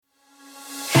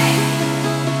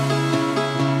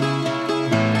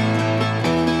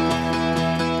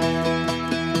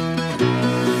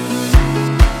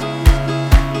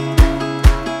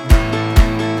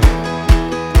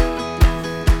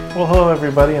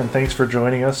everybody, and thanks for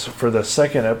joining us for the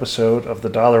second episode of the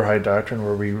Dollarhide Doctrine,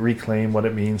 where we reclaim what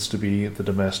it means to be the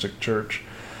domestic church.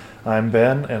 I'm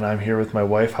Ben, and I'm here with my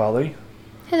wife, Holly.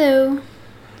 Hello.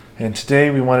 And today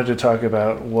we wanted to talk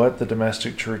about what the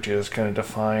domestic church is, kind of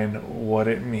define what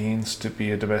it means to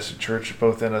be a domestic church,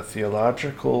 both in a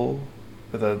theological,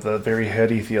 the very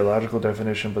heady theological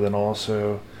definition, but then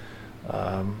also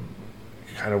kind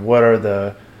of what are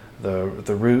the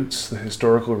roots, the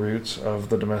historical roots of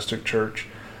the domestic church,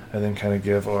 and then kind of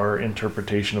give our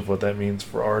interpretation of what that means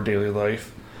for our daily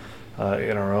life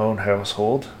in our own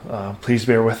household. Please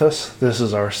bear with us. This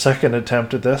is our second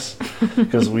attempt at this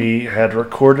because we had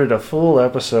recorded a full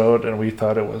episode and we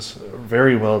thought it was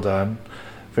very well done.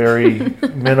 Very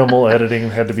minimal editing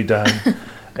had to be done.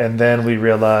 And then we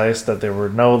realized that there were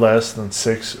no less than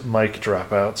 6 mic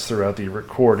dropouts throughout the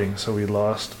recording, so we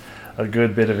lost a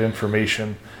good bit of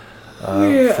information for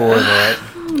that.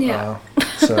 Yeah.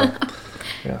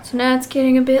 So now it's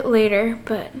getting a bit later,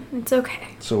 but it's okay.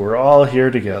 So we're all here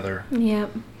together.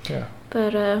 Yep. Yeah.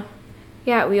 But,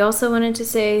 we also wanted to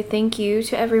say thank you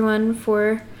to everyone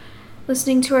for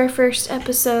listening to our first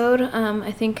episode.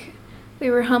 I think we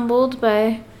were humbled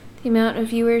by the amount of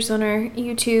viewers on our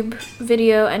YouTube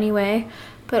video anyway,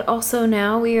 but also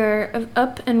now we are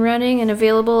up and running and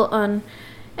available on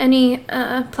any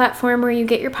platform where you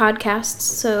get your podcasts,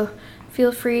 so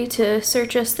feel free to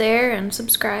search us there and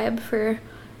subscribe for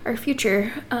our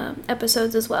future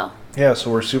episodes as well. Yeah,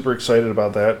 so we're super excited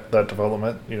about that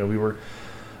development. You know, we were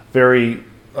very,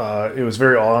 it was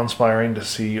very awe-inspiring to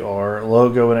see our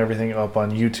logo and everything up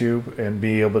on YouTube and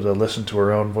be able to listen to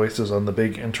our own voices on the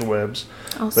big interwebs.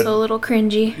 Also a little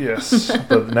cringy. Yes,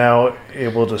 but now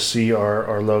able to see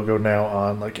our logo now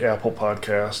on like Apple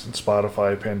Podcasts and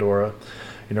Spotify, Pandora,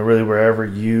 you know, really wherever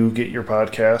you get your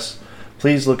podcasts.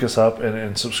 Please look us up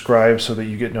and subscribe so that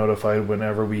you get notified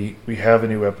whenever we have a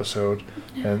new episode,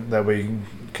 and that way you can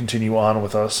continue on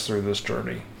with us through this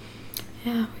journey.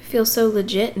 Yeah, we feel so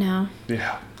legit now.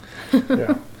 Yeah.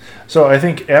 So I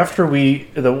think after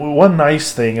the one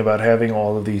nice thing about having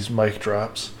all of these mic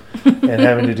drops and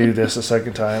having to do this a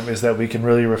second time is that we can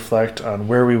really reflect on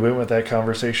where we went with that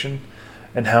conversation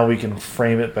and how we can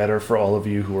frame it better for all of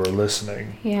you who are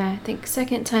listening. Yeah, I think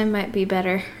second time might be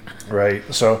better. Right.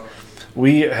 So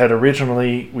we had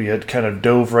kind of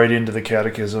dove right into the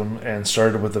catechism and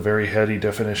started with a very heady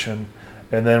definition,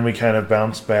 and then we kind of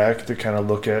bounced back to kind of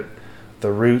look at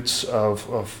the roots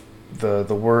of the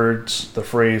words, the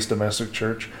phrase domestic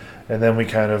church, and then we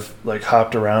kind of like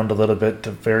hopped around a little bit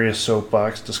to various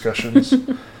soapbox discussions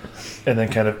and then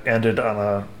kind of ended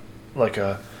on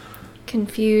a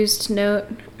confused note.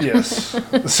 Yes.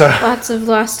 So lots of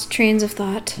lost trains of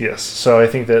thought. Yes. So I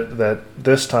think that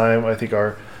this time, I think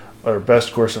our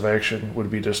best course of action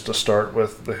would be just to start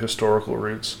with the historical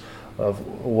roots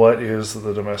of what is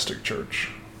the domestic church.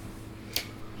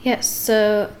 Yes,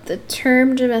 so the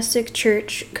term domestic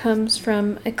church comes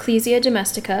from Ecclesia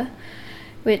Domestica,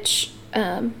 which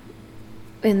in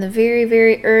the very,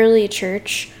 very early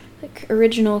church, like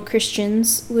original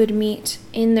Christians would meet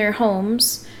in their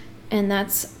homes, and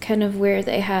that's kind of where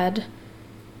they had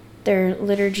their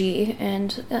liturgy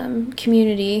and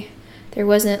community. There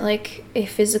wasn't like a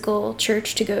physical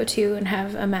church to go to and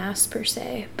have a mass per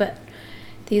se, but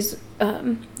these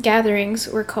gatherings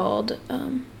were called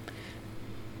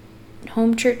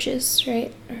home churches,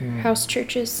 right? Or house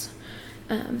churches.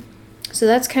 So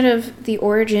that's kind of the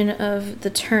origin of the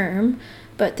term,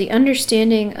 but the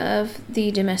understanding of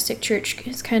the domestic church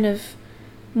is kind of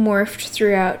morphed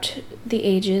throughout the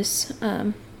ages,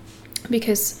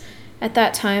 because at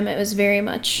that time it was very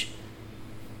much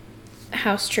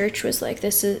house church was like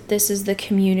this is the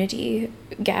community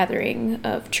gathering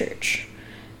of church.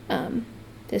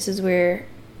 This is where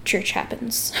church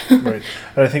happens. Right.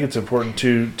 And I think it's important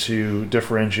to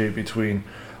differentiate between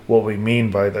what we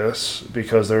mean by this,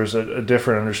 because there's a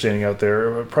different understanding out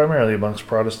there, primarily amongst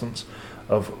Protestants,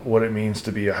 of what it means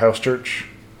to be a house church,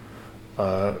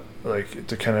 like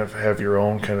to kind of have your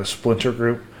own kind of splinter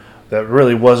group. That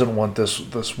really wasn't what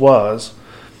this was.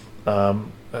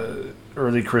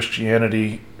 Early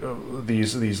Christianity,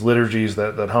 these liturgies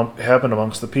that happened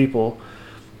amongst the people,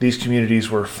 these communities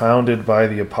were founded by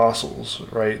the apostles,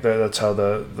 right? That's how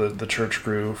the church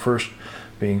grew. First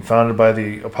being founded by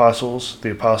the apostles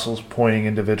pointing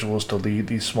individuals to lead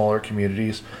these smaller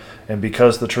communities. And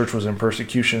because the church was in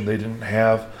persecution, they didn't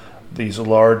have these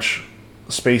large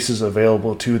spaces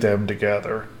available to them to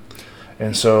gather.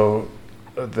 And so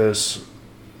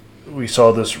we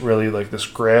saw this really like this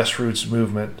grassroots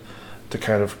movement to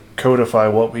kind of codify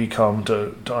what we come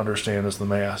to understand as the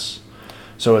Mass.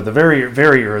 So at the very,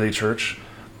 very early church,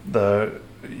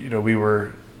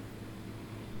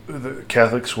 the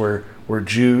Catholics were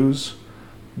Jews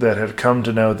that had come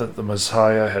to know that the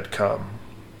Messiah had come,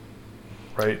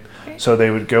 right? So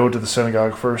they would go to the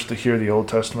synagogue first to hear the Old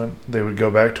Testament. They would go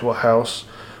back to a house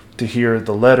to hear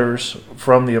the letters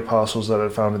from the apostles that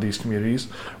had founded these communities,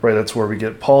 right? That's where we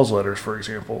get Paul's letters, for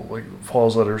example, like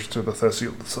Paul's letters to the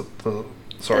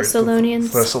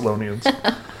Thessalonians.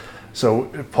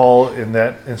 So Paul, in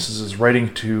that instance, is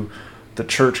writing to the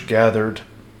church gathered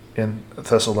in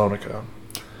Thessalonica.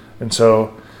 And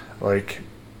so,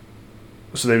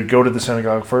 so they would go to the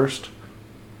synagogue first,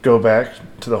 go back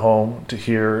to the home to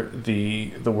hear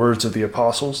the words of the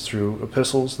apostles through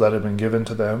epistles that had been given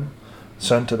to them,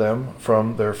 sent to them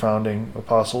from their founding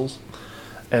apostles.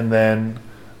 And then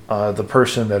the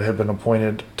person that had been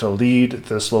appointed to lead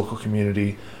this local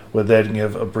community would then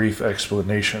give a brief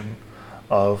explanation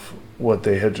of what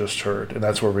they had just heard. And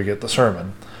that's where we get the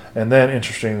sermon. And then,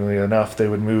 interestingly enough, they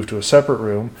would move to a separate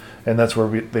room, and that's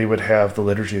where they would have the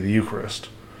liturgy of the Eucharist.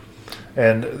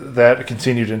 And that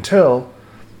continued until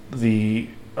those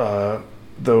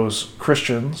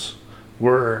Christians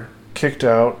were kicked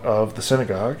out of the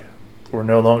synagogue, were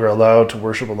no longer allowed to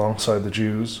worship alongside the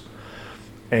Jews,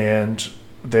 and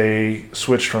they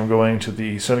switched from going to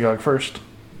the synagogue first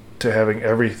to having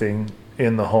everything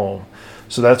in the home.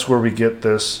 So that's where we get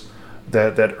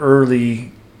that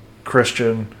early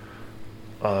Christian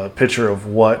picture of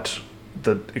what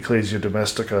the Ecclesia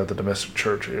Domestica, the domestic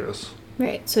church, is.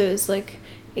 Right, so it's like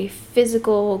a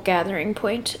physical gathering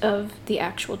point of the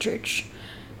actual church.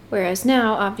 Whereas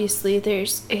now, obviously,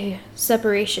 there's a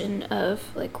separation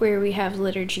of where we have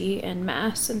liturgy and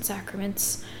mass and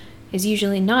sacraments is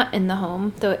usually not in the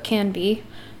home, though it can be.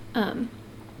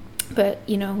 But,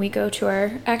 we go to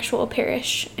our actual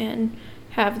parish and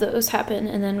have those happen,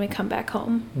 and then we come back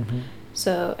home. Mm-hmm.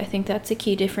 So I think that's a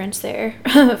key difference there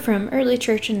from early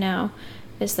church and now,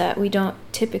 is that we don't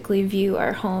typically view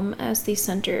our home as the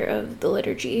center of the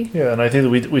liturgy. Yeah, and I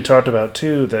think that we talked about,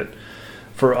 too, that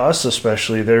for us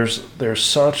especially, there's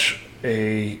such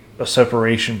a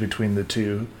separation between the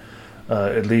two,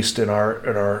 at least in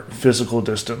our physical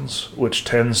distance, which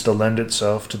tends to lend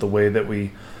itself to the way that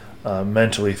we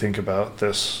mentally think about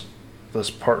this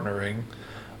partnering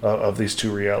of these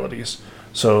two realities.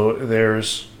 So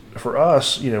for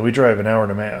us, we drive an hour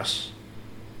to Mass,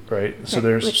 right? So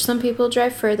which some people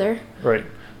drive further, right?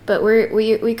 But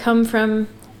we come from,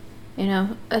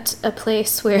 a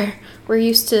place where we're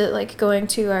used to going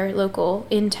to our local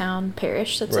in-town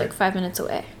parish that's 5 minutes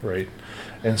away, right?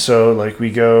 And so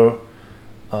we go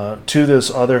to this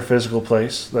other physical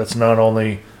place that's not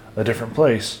only a different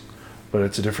place, but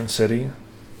it's a different city.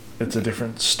 It's a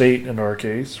different state in our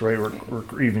case, right?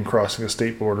 We're even crossing a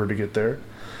state border to get there.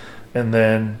 And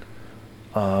then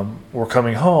we're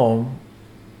coming home,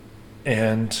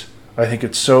 and I think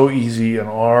it's so easy in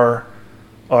our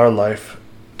life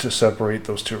to separate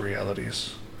those two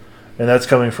realities. And that's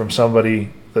coming from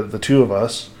somebody, the two of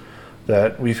us,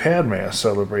 that we've had Mass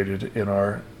celebrated in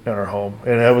our home.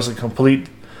 And that was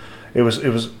it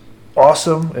was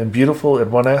awesome and beautiful in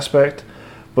one aspect,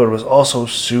 but it was also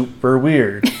super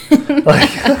weird.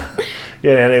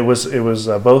 And it was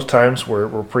both times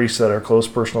were priests that are close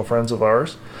personal friends of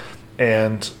ours,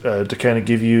 and to kind of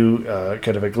give you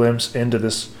kind of a glimpse into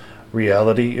this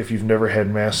reality, if you've never had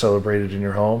Mass celebrated in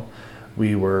your home,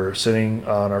 we were sitting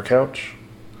on our couch.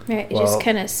 Right, you just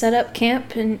kind of set up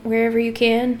camp and wherever you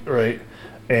can. Right,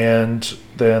 and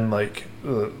then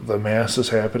the Mass is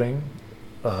happening,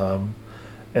 and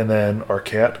then our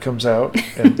cat comes out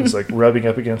and is rubbing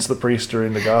up against the priest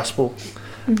during the gospel,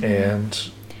 mm-hmm.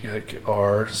 and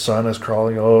our son is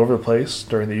crawling all over the place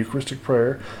during the Eucharistic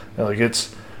prayer, and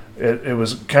it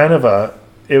was kind of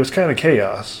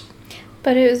chaos.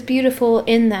 But it was beautiful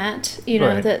in that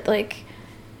right. that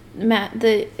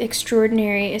the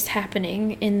extraordinary is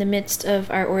happening in the midst of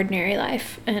our ordinary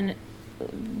life, and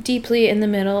deeply in the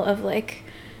middle of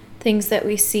things that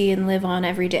we see and live on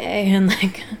every day, and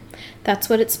that's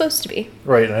what it's supposed to be.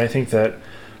 Right, and I think that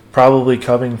probably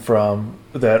coming from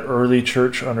that early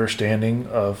church understanding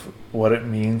of what it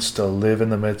means to live in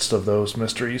the midst of those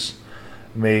mysteries,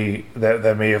 may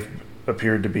have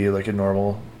appeared to be a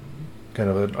normal kind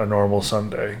of a normal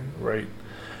Sunday, right?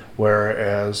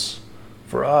 Whereas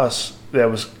for us, that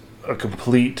was a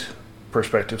complete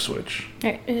perspective switch.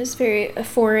 Right, it is a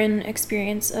foreign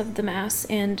experience of the Mass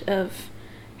and of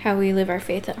how we live our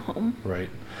faith at home. Right.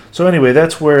 So anyway,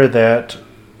 that's where that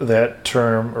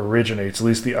term originates, at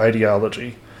least the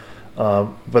ideology.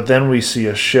 But then we see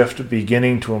a shift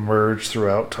beginning to emerge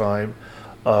throughout time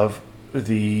of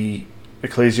the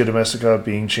Ecclesia Domestica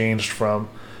being changed from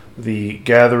the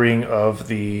gathering of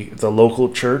the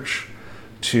local church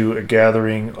to a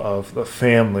gathering of the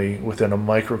family within a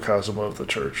microcosm of the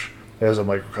church, as a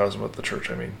microcosm of the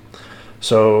church, I mean.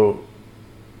 So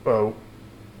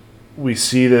we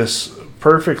see this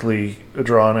perfectly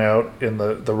drawn out in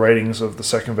the writings of the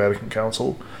Second Vatican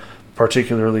Council,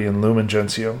 particularly in Lumen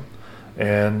Gentium,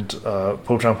 and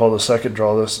Pope John Paul II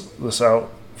draw this out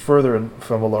further in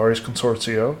Famularis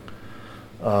Consortio.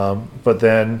 But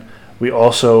then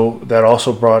that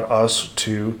also brought us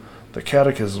to the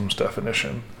Catechism's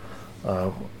definition,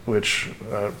 which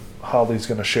Holly's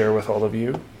going to share with all of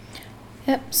you.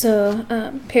 Yep, so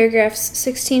paragraphs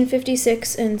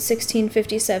 1656 and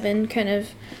 1657 kind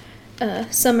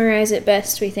of summarize it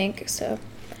best, we think. So,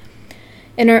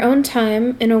 in our own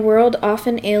time, in a world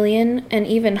often alien and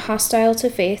even hostile to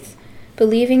faith,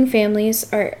 believing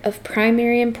families are of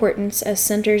primary importance as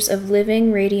centers of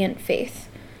living, radiant faith.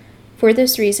 For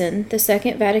this reason, the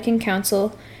Second Vatican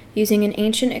Council, using an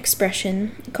ancient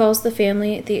expression, calls the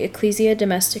family the ecclesia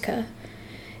domestica.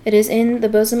 It is in the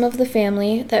bosom of the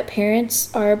family that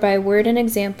parents are, by word and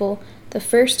example, the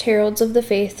first heralds of the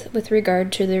faith with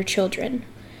regard to their children.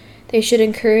 They should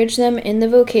encourage them in the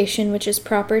vocation which is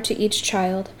proper to each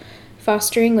child,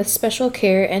 fostering with special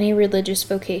care any religious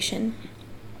vocation.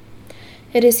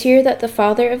 It is here that the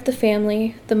father of the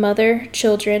family, the mother,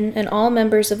 children, and all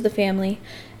members of the family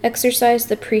exercise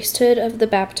the priesthood of the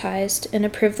baptized in a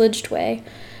privileged way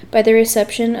by the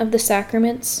reception of the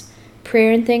sacraments,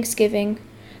 prayer and thanksgiving,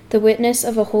 the witness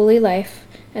of a holy life,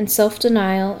 and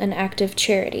self-denial and active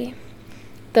charity.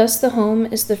 Thus the home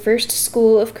is the first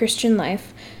school of Christian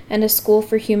life and a school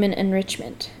for human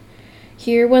enrichment.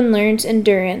 Here one learns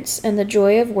endurance and the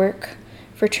joy of work,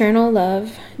 fraternal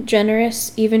love,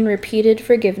 generous, even repeated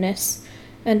forgiveness,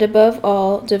 and above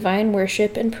all, divine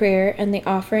worship and prayer and the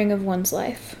offering of one's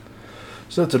life.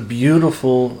 So that's a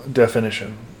beautiful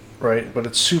definition, right? But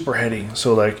it's super heady.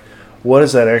 So, like, what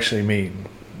does that actually mean?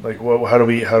 Like, how do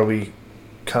we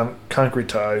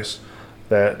concretize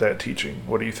that teaching?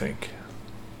 What do you think?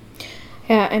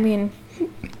 Yeah, I mean,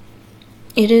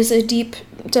 it is a deep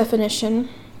definition,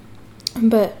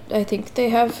 but I think they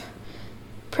have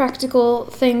practical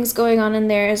things going on in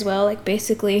there as well. Like,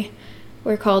 basically,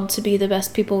 we're called to be the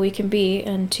best people we can be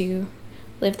and to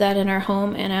live that in our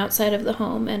home and outside of the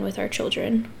home and with our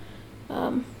children.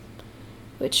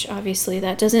 Which obviously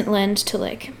that doesn't lend to,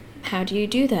 like, how do you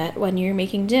do that when you're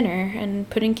making dinner and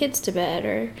putting kids to bed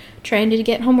or trying to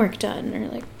get homework done or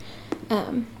like,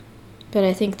 but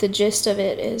I think the gist of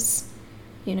it is,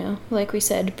 like we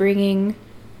said, bringing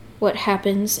what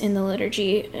happens in the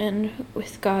liturgy and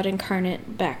with God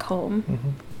incarnate back home. Mm-hmm.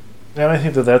 And I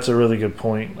think that's a really good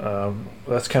point.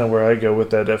 That's kind of where I go with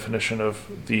that definition of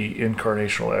the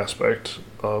incarnational aspect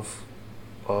of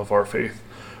our faith,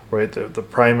 right? The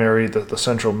primary, the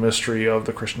central mystery of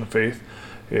the Christian faith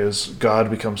is God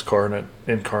becomes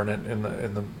incarnate in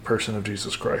the person of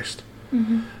Jesus Christ.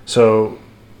 Mm-hmm. So,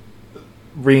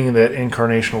 bringing that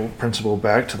incarnational principle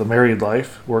back to the married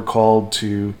life, we're called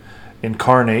to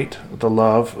incarnate the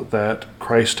love that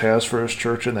Christ has for his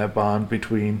church in that bond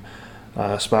between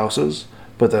spouses,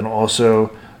 but then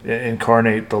also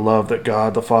incarnate the love that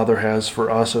God the Father has for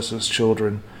us as his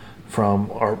children, from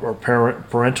our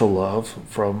parental love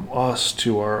from us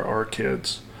to our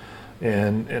kids,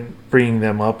 and bringing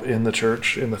them up in the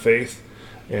church, in the faith,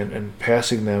 and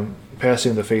passing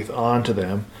the faith on to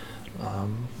them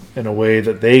in a way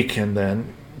that they can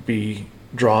then be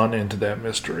drawn into that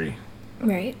mystery.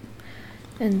 Right.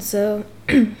 And so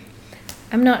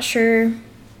I'm not sure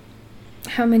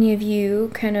how many of you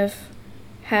kind of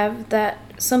have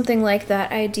something like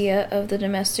that idea of the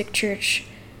domestic church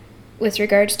with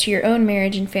regards to your own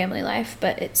marriage and family life,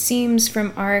 but it seems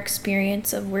from our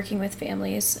experience of working with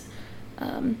families,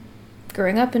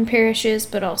 growing up in parishes,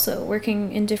 but also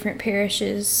working in different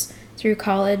parishes through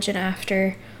college and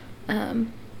after,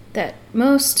 that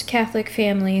most Catholic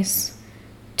families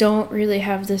don't really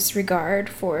have this regard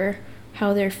for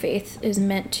how their faith is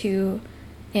meant to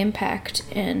impact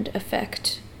and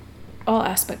affect all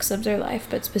aspects of their life,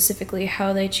 but specifically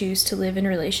how they choose to live in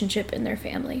relationship in their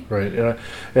family. Right.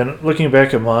 And looking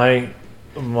back at my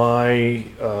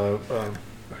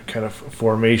kind of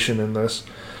formation in this,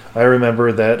 I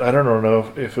remember that, I don't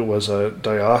know if it was a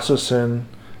diocesan,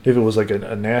 if it was like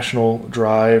a national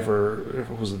drive, or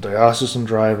if it was a diocesan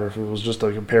drive, or if it was just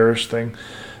like a parish thing.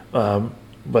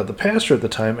 But the pastor at the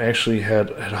time actually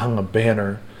had hung a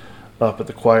banner up at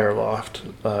the choir loft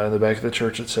in the back of the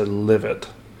church that said, "Live it."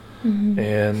 Mm-hmm.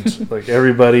 And like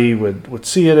everybody would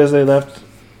see it as they left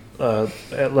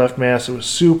Mass. It was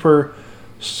super,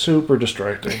 super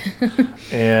distracting.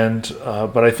 And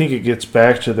but I think it gets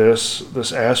back to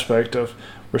this aspect of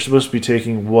we're supposed to be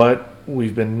taking what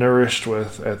we've been nourished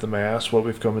with at the Mass, what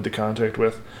we've come into contact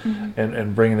with,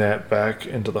 and bring that back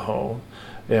into the home.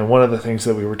 And one of the things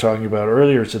that we were talking about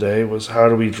earlier today was how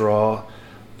do we draw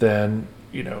then,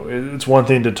 it's one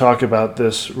thing to talk about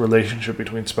this relationship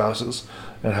between spouses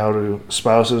and how do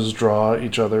spouses draw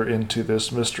each other into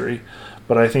this mystery.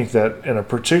 But I think that in a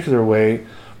particular way,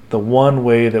 the one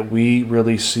way that we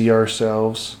really see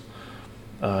ourselves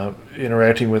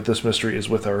interacting with this mystery is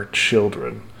with our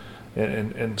children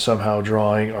and somehow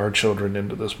drawing our children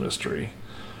into this mystery.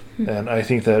 And I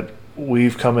think that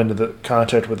we've come into the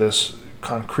contact with this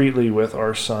concretely with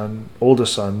our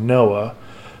oldest son, Noah,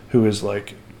 who is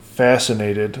like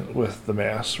fascinated with the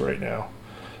Mass right now,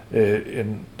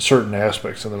 in certain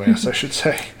aspects of the Mass, I should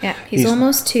say. Yeah, he's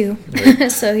almost 2,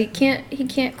 right. So he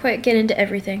can't quite get into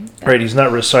everything. But. Right, he's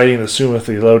not reciting the Summa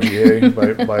Theologiae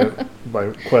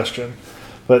by question,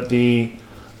 but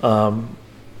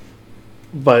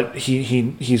but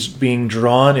he's being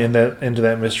drawn into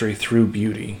that mystery through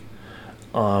beauty,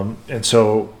 and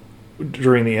so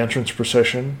during the entrance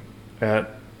procession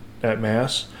at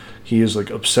Mass, he is like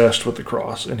obsessed with the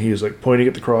cross, and he is like pointing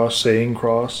at the cross, saying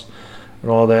cross,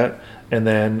 and all that. And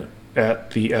then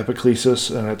at the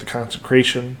epiclesis and at the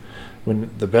consecration, when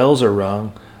the bells are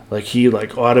rung, like he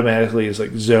like automatically is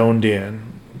like zoned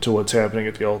in to what's happening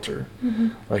at the altar.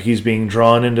 Like he's being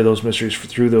drawn into those mysteries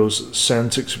through those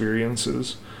sense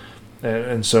experiences.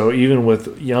 And so even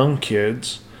with young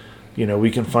kids, we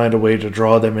can find a way to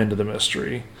draw them into the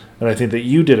mystery. And I think that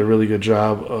you did a really good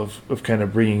job of kind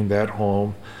of bringing that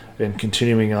home and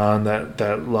continuing on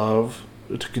that love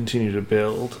to continue to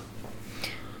build.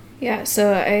 Yeah,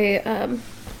 so I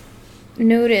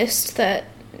noticed that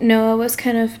Noah was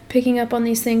kind of picking up on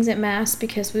these things at Mass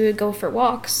because we would go for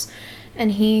walks,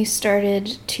 and he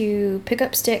started to pick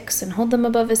up sticks and hold them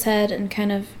above his head and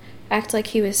kind of act like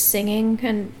he was singing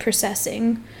and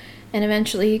processing, and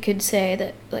eventually he could say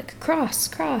that, like, cross.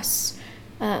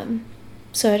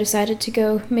 So I decided to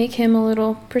go make him a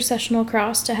little processional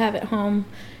cross to have at home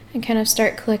and kind of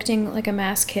start collecting like a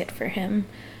Mass kit for him.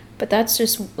 But that's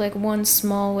just like one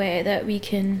small way that we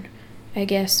can, I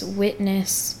guess,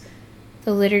 witness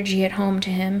the liturgy at home to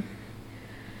him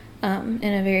in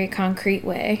a very concrete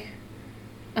way,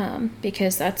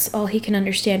 because that's all he can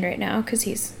understand right now because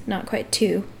he's not quite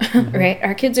 2, right?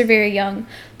 Our kids are very young,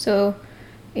 so,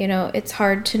 it's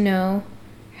hard to know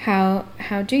how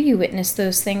do you witness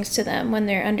those things to them when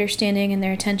their understanding and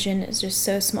their attention is just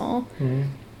so small.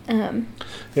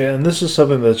 Yeah, and this is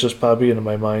something that's just popping into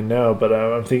my mind now, but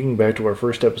I'm thinking back to our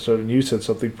first episode, and you said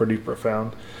something pretty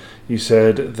profound. You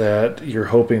said that you're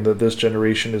hoping that this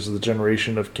generation is the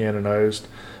generation of canonized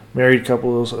married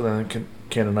couples and then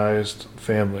canonized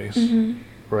families,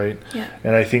 right? Yeah.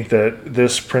 And I think that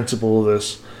this principle,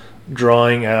 this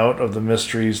drawing out of the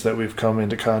mysteries that we've come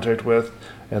into contact with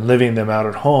and living them out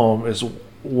at home is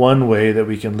one way that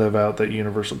we can live out that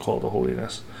universal call to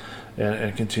holiness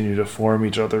and continue to form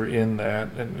each other in that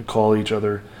and call each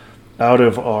other out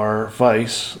of our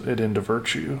vice and into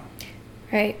virtue.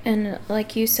 Right, and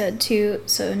like you said too,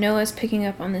 so Noah's picking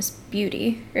up on this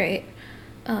beauty, right?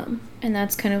 And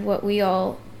that's kind of what we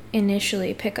all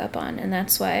initially pick up on, and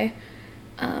that's why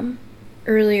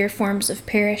earlier forms of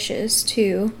parishes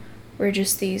too were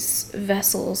just these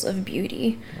vessels of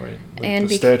beauty. Right, like and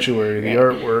the statuary, the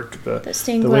artwork, the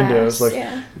stained glass, windows.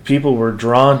 Like people were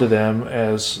drawn to them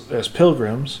as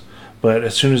pilgrims, but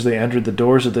as soon as they entered the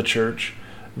doors of the church,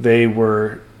 they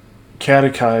were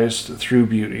catechized through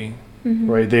beauty.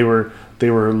 Right, they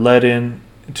were led in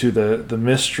to the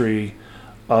mystery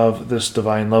of this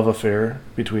divine love affair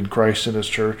between Christ and his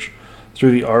church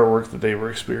through the artwork that they were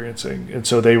experiencing. And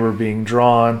so they were being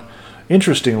drawn,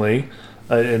 interestingly,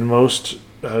 in most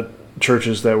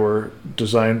churches that were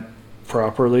designed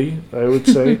properly, I would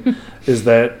say, is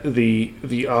that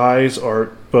the eyes are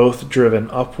both driven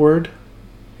upward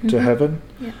to heaven,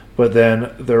 but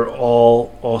then they're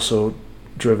all also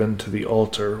driven to the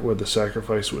altar where the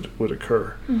sacrifice would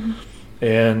occur.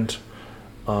 And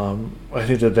I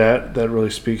think that really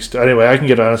speaks to... Anyway, I can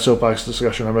get on a soapbox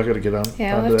discussion. I'm not going to get on.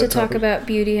 Yeah, we'll have to talk about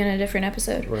beauty in a different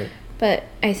episode. Right. But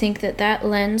I think that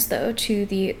lends, though, to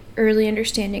the early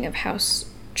understanding of house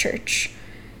church,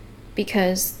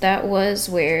 because that was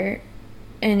where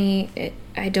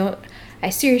I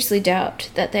seriously doubt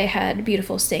that they had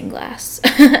beautiful stained glass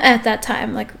at that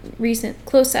time, like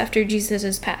close after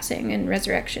Jesus' passing and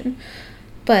resurrection.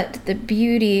 But the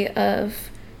beauty of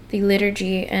the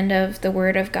liturgy and of the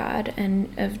Word of God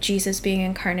and of Jesus being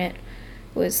incarnate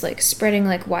was like spreading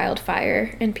like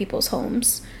wildfire in people's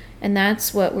homes. And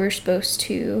that's what we're supposed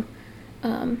to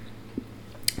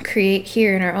create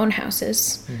here in our own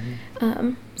houses.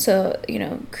 So,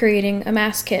 creating a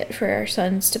Mass kit for our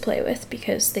sons to play with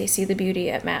because they see the beauty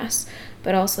at Mass.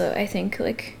 But also, I think,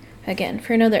 again,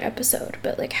 for another episode,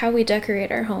 but how we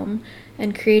decorate our home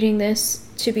and creating this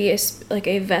to be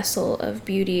a vessel of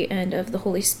beauty and of the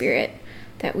Holy Spirit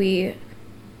that we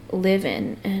live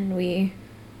in, and we,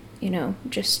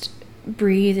 just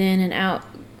breathe in and out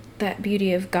that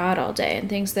beauty of God all day, and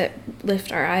things that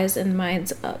lift our eyes and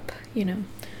minds up,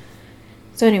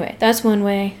 So anyway, that's one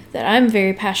way that I'm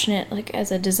very passionate,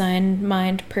 as a design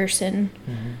mind person,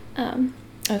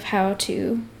 of how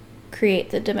to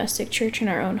create the domestic church in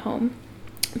our own home.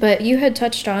 But you had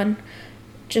touched on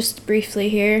just briefly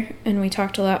here, and we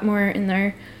talked a lot more in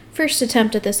our first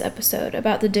attempt at this episode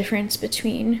about the difference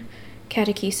between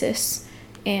catechesis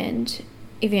and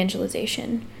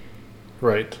evangelization.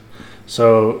 Right.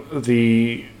 So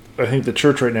I think the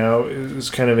church right now is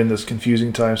kind of in this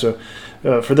confusing time. So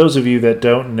for those of you that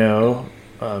don't know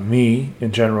me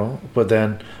in general, but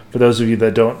then for those of you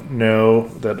that don't know,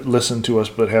 that listen to us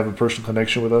but have a personal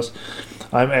connection with us,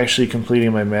 I'm actually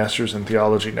completing my master's in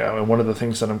theology now. And one of the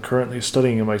things that I'm currently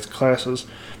studying in my classes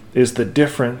is the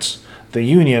difference, the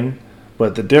union,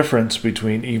 but the difference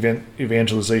between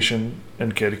evangelization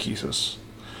and catechesis.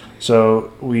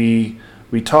 So we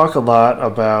talk a lot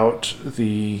about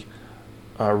the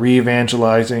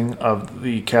re-evangelizing of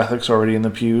the Catholics already in the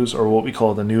pews, or what we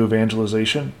call the new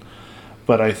evangelization.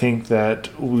 But I think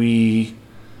that we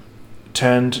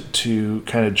tend to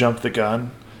kind of jump the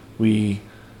gun. We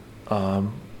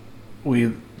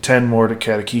tend more to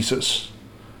catechesis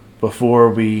before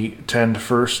we tend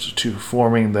first to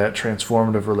forming that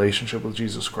transformative relationship with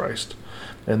Jesus Christ.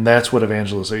 And that's what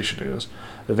evangelization is.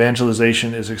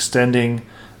 Evangelization is extending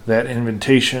that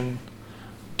invitation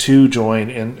to join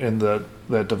in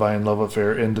that divine love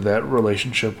affair, into that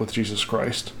relationship with Jesus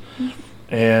Christ.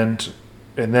 And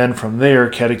then from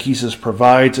there, catechesis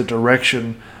provides a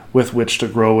direction with which to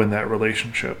grow in that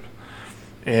relationship.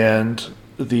 And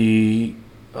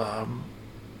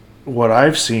what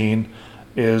I've seen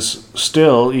is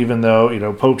still, even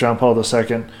though Pope John Paul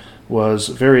II was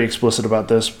very explicit about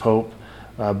this, Pope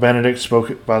Benedict spoke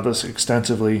about this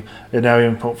extensively, and now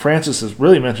even Pope Francis has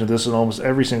really mentioned this in almost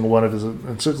every single one of his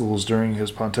encyclicals during his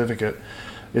pontificate,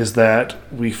 is that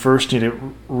we first need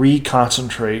to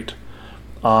reconcentrate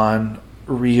on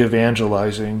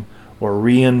re-evangelizing or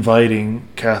re-inviting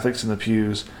Catholics in the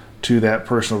pews to that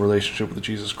personal relationship with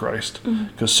Jesus Christ.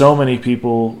 Because so many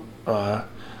people, I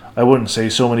wouldn't say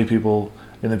so many people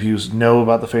in the pews know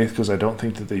about the faith, because I don't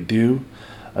think that they do.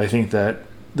 I think that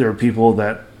there are people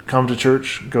that come to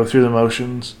church, go through the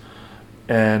motions,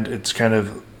 and it's kind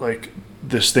of like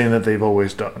this thing that they've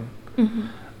always done.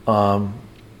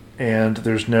 And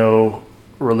there's no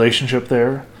relationship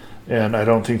there, and I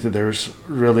don't think that there's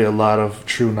really a lot of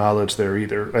true knowledge there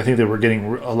either. I think that we're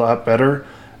getting a lot better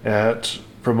at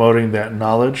promoting that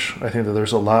knowledge. I think that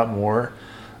there's a lot more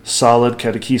solid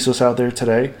catechesis out there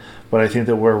today, but I think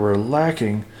that where we're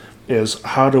lacking is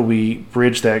how do we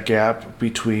bridge that gap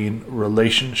between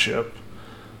relationship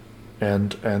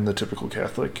and the typical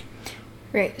Catholic.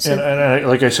 Right. So, and I,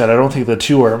 like I said, I don't think the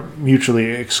two are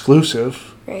mutually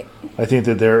exclusive. Right. I think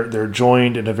that they're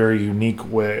joined in a very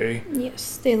unique way.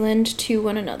 Yes, they lend to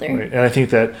one another. Right. And I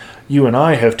think that you and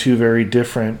I have two very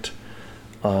different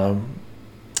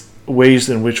ways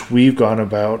in which we've gone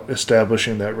about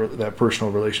establishing that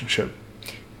personal relationship.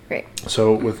 Right.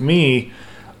 So with me,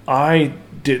 I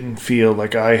didn't feel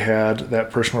like I had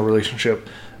that personal relationship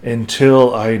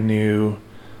until I knew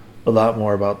a lot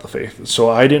more about the faith. So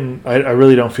I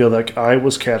really don't feel like I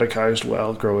was catechized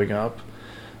well growing up.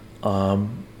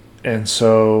 And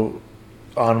so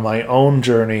on my own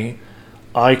journey,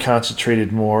 I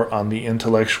concentrated more on the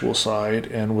intellectual side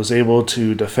and was able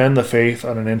to defend the faith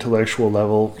on an intellectual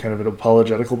level, kind of an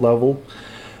apologetical level.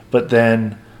 But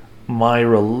then my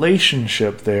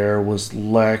relationship there was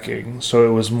lacking. So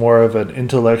it was more of an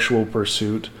intellectual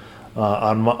pursuit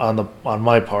on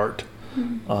my part.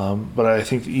 But I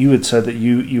think you had said that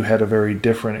you had a very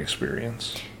different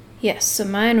experience. Yes, so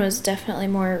mine was definitely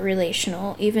more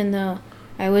relational, even though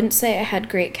I wouldn't say I had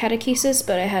great catechesis,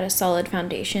 but I had a solid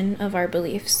foundation of our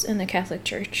beliefs in the Catholic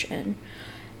Church and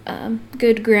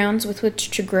good grounds with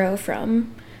which to grow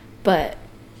from. But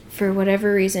for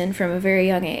whatever reason, from a very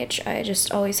young age, I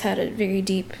just always had a very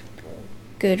deep,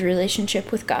 good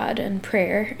relationship with God and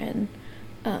prayer, and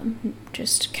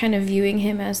just kind of viewing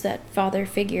him as that father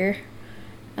figure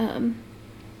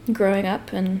growing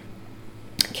up, and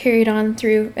carried on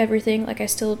through everything. Like, I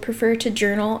still prefer to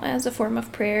journal as a form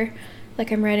of prayer,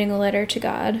 like I'm writing a letter to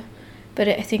God, But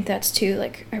I think that's too,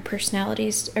 like, our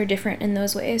personalities are different in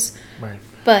those ways. Right.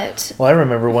 But well, I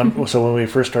remember when we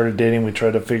first started dating, we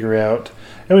tried to figure out,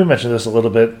 and we mentioned this a little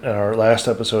bit in our last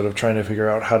episode of trying to figure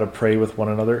out how to pray with one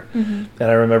another. Mm-hmm. And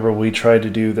I remember we tried to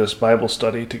do this Bible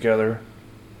study together.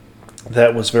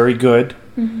 That was very good.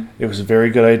 Mm-hmm. It was a very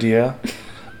good idea,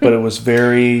 but it was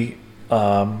very,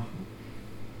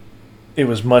 it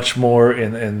was much more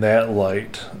in that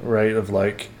light, right? Of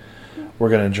like, we're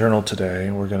going to journal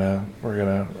today. We're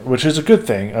gonna, which is a good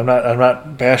thing. I'm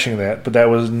not bashing that, but that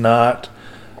was not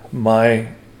my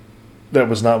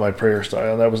prayer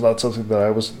style. That was not something that I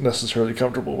was necessarily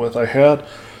comfortable with. I had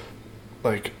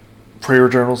like prayer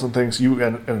journals and things. You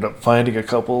ended up finding a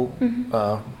couple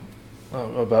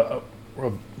of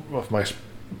my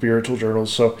spiritual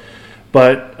journals. So,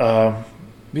 but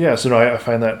so no, I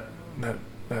find that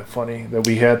funny that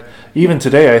we had, even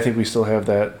today, I think we still have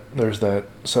that. There's that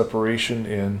separation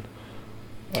in.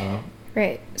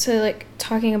 Right. So, like,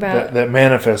 talking about that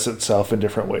manifests itself in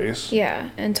different ways. Yeah,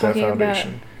 and talking about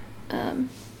the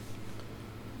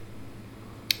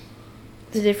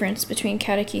difference between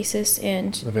catechesis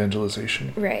and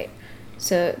evangelization. Right.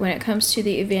 So when it comes to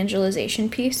the evangelization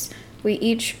piece, we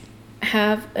each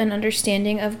have an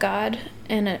understanding of God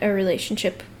and a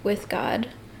relationship with God,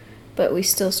 but we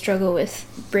still struggle with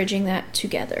bridging that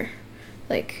together,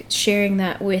 like sharing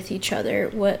that with each other.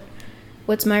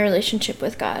 What's my relationship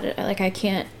with God? Like, I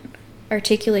can't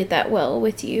articulate that well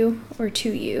with you or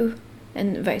to you,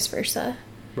 and vice versa.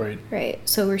 Right.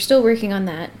 So we're still working on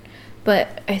that,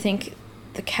 but I think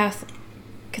the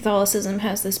Catholicism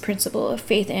has this principle of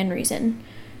faith and reason.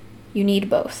 You need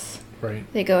both.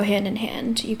 Right. They go hand in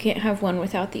hand. You can't have one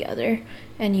without the other,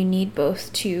 and you need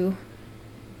both to,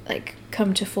 like,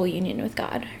 come to full union with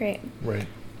God, right? Right.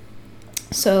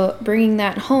 So bringing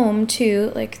that home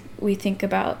too, like, we think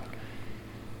about,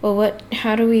 well,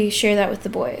 how do we share that with the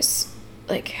boys?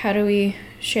 Like, how do we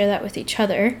share that with each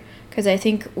other? Because I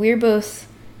think we're both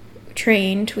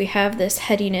trained. We have this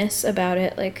headiness about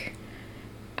it. Like,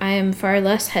 I am far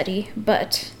less heady,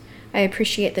 but I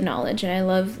appreciate the knowledge, and I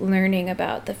love learning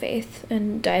about the faith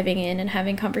and diving in and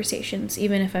having conversations,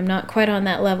 even if I'm not quite on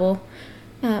that level.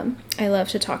 I love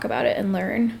to talk about it and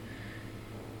learn.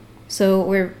 So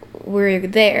we're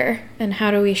there, and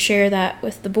how do we share that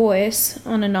with the boys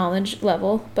on a knowledge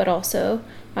level, but also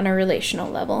on a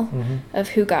relational level of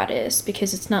who God is?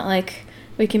 Because it's not like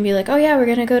we can be like, oh yeah, we're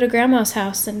gonna go to grandma's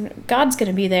house and God's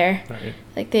gonna be there. Right.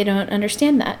 Like, they don't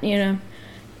understand that, you know.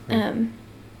 Right.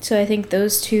 So I think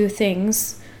those two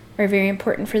things are very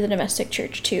important for the domestic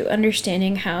church too,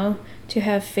 understanding how to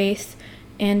have faith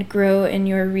and grow in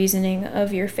your reasoning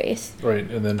of your faith. Right,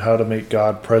 and then how to make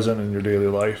God present in your daily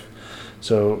life.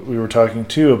 So we were talking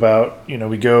too about,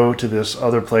 we go to this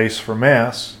other place for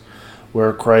Mass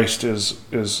where Christ is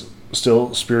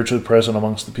still spiritually present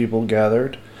amongst the people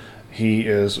gathered. He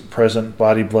is present,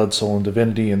 body, blood, soul, and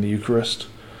divinity in the Eucharist,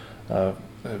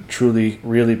 truly,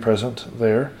 really present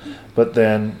there. But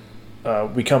then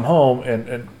we come home,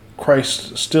 and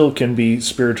Christ still can be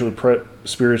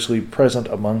spiritually present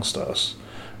amongst us,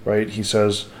 right? He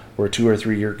says, where 2 or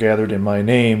 3 are gathered in my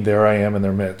name, there I am in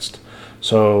their midst.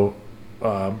 So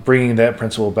bringing that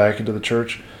principle back into the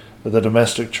church, the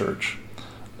domestic church.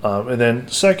 And then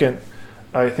second,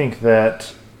 I think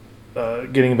that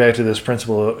getting back to this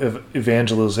principle of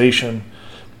evangelization,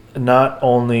 not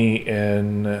only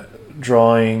in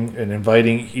drawing and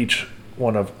inviting each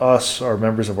one of us, our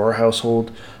members of our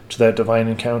household, to that divine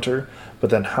encounter, but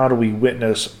then how do we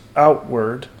witness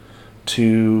outward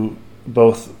to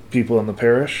both people in the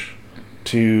parish,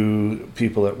 to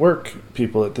people at work,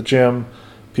 people at the gym,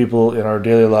 people in our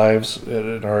daily lives,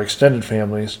 in our extended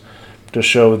families, to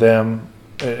show them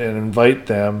and invite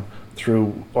them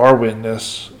through our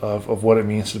witness of what it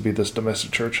means to be this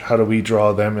domestic church. How do we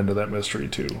draw them into that mystery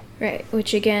too? Right,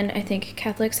 which again, I think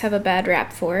Catholics have a bad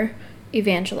rap for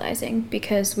evangelizing,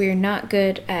 because we're not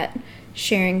good at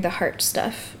sharing the heart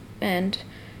stuff. And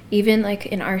even like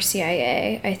in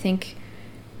RCIA, I think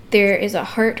there is a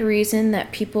heart reason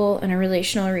that people, and a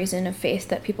relational reason of faith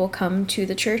that people come to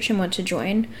the church and want to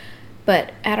join.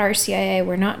 But at RCIA,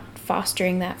 we're not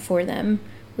fostering that for them.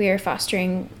 We are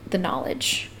fostering the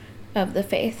knowledge of the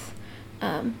faith.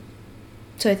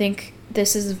 So I think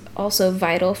this is also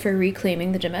vital for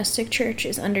reclaiming the domestic church,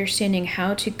 is understanding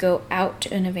how to go out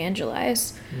and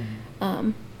evangelize.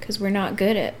 Because we're not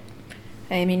good at,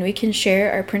 I mean, we can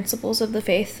share our principles of the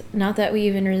faith, not that we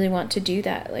even really want to do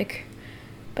that, like,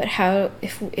 but how,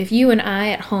 if you and I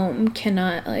at home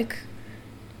cannot, like,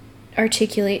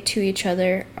 articulate to each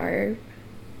other our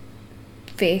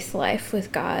faith life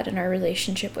with God and our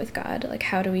relationship with God, like,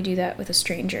 how do we do that with a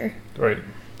stranger? Right.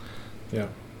 Yeah.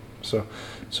 So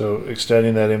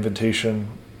extending that invitation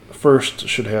first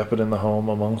should happen in the home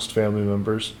amongst family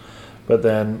members, but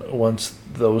then once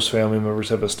those family members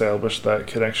have established that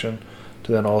connection,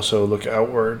 to then also look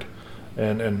outward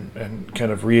and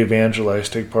kind of re-evangelize,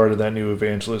 take part of that new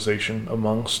evangelization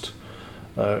amongst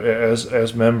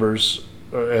as members,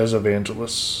 as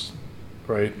evangelists,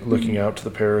 right? Mm-hmm. Looking out to the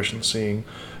parish and seeing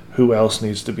who else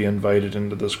needs to be invited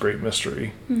into this great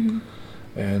mystery. Mm-hmm.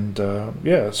 And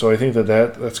so I think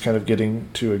that's kind of getting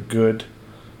to a good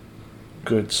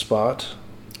spot.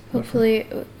 Hopefully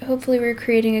we're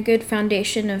creating a good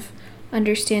foundation of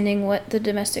understanding what the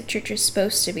domestic church is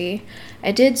supposed to be.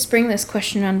 I did spring this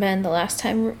question on Ben the last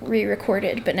time we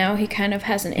recorded, but now he kind of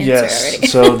has an answer already.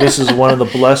 So this is one of the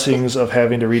blessings of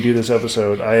having to redo this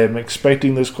episode. I am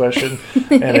expecting this question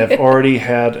and have already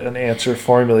had an answer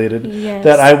formulated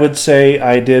that I would say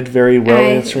I did very well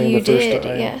answering the first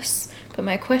time. Yes. But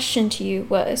my question to you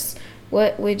was,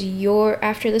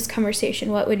 after this conversation,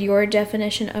 what would your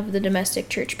definition of the domestic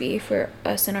church be for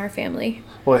us and our family?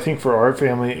 Well, I think for our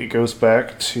family, it goes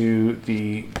back to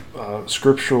the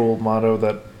scriptural motto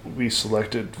that we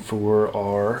selected for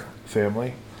our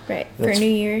family. Right, for New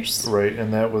Year's. Right,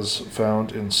 and that was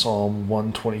found in Psalm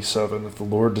 127. If the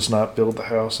Lord does not build the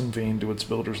house, in vain do its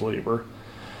builders labor.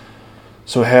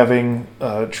 So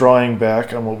drawing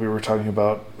back on what we were talking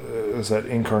about is that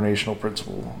incarnational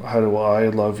principle. How do I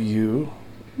love you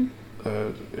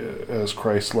as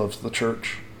Christ loves the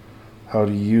church? How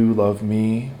do you love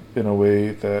me in a way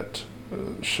that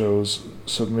shows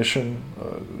submission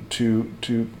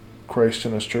to Christ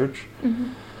and his church?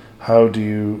 Mm-hmm. How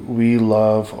do we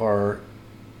love our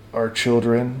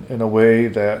children in a way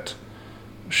that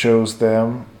shows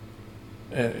them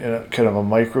in a kind of a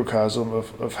microcosm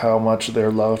of how much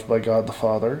they're loved by God the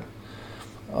Father?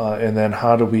 And then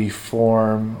how do we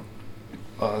form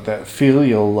that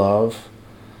filial love,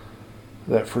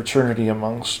 that fraternity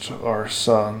amongst our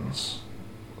sons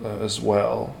as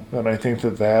well? And I think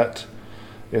that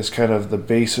is kind of the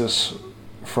basis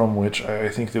from which I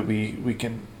think that we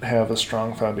can have a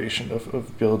strong foundation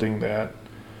of building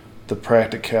the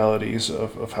practicalities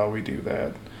of how we do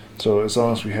that. So as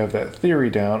long as we have that theory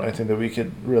down, I think that we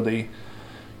could really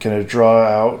kind of draw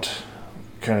out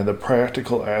kind of the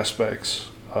practical aspects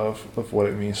of what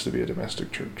it means to be a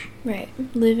domestic church. Right.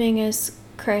 Living as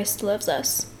Christ loves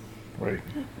us. Right.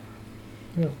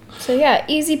 Yeah. So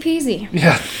easy peasy.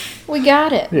 Yeah. We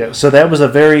got it. Yeah, so that was a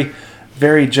very,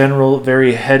 very general,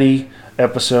 very heady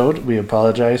episode. We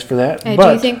apologize for that. I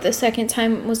do think the second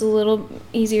time was a little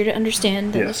easier to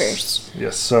understand than the first.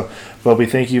 Yes. So, we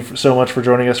thank you so much for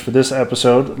joining us for this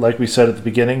episode. Like we said at the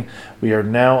beginning, we are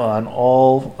now on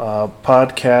all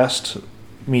podcast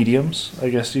mediums, I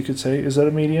guess you could say. Is that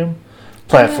a medium?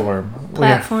 Platform.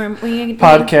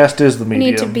 Podcast is the medium.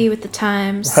 We need to be with the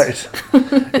times. Right.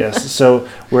 Yes. So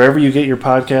wherever you get your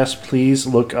podcast, please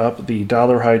look up the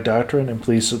Dollarhide Doctrine and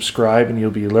please subscribe, and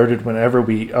you'll be alerted whenever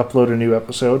we upload a new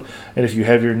episode. And if you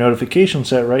have your notification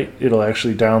set right, it'll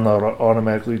actually download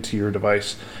automatically to your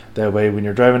device. That way, when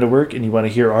you're driving to work and you want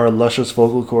to hear our luscious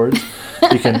vocal cords,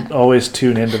 you can always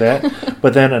tune into that.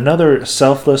 But then another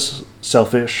selfish,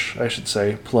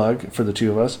 plug for the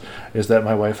two of us is that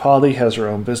my wife Holly has her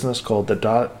own business called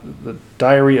the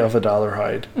Diary of a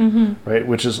Dollarhide, right?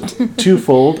 Which is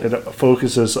twofold. It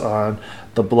focuses on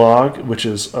the blog, which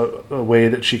is a way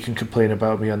that she can complain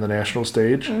about me on the national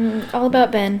stage. All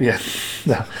about Ben. Yeah,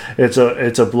 no,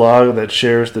 it's a blog that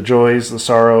shares the joys, the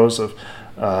sorrows of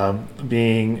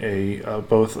being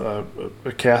both a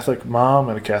Catholic mom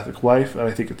and a Catholic wife, and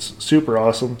I think it's super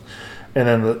awesome. And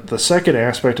then the second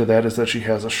aspect of that is that she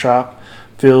has a shop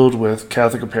filled with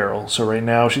Catholic apparel. So right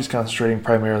now she's concentrating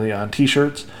primarily on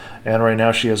t-shirts, and right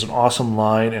now she has an awesome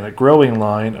line and a growing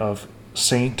line of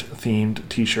saint-themed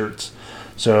t-shirts.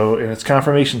 So, and it's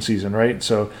confirmation season, right?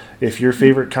 So if your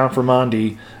favorite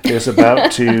confirmandi is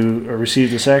about to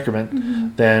receive the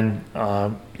sacrament, then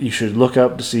you should look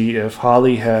up to see if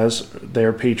Holly has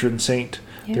their patron saint,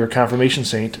 their confirmation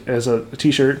saint, as a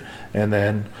t-shirt, and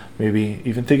then maybe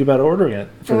even think about ordering it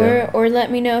for them. Or let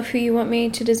me know who you want me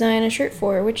to design a shirt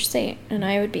for, which saint, and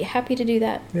I would be happy to do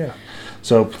that. Yeah.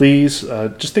 So please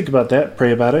just think about that,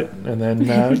 pray about it, and then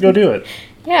go do it.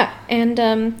 Yeah,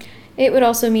 and it would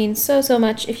also mean so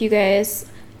much if you guys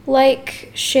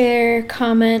like, share,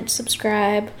 comment,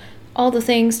 subscribe, all the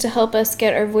things to help us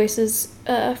get our voices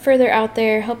further out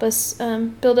there, help us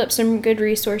build up some good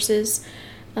resources.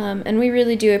 And we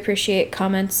really do appreciate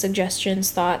comments, suggestions,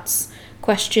 thoughts,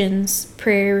 questions,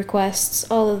 prayer requests.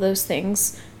 All of those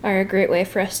things are a great way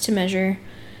for us to measure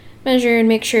measure and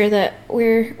make sure that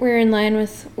we're in line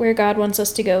with where God wants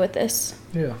us to go with this.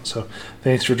 Yeah. So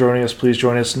thanks for joining us. Please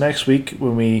join us next week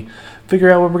when we figure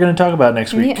out what we're going to talk about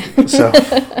next week.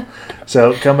 Yeah.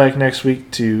 So come back next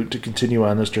week to continue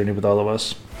on this journey with all of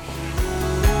us.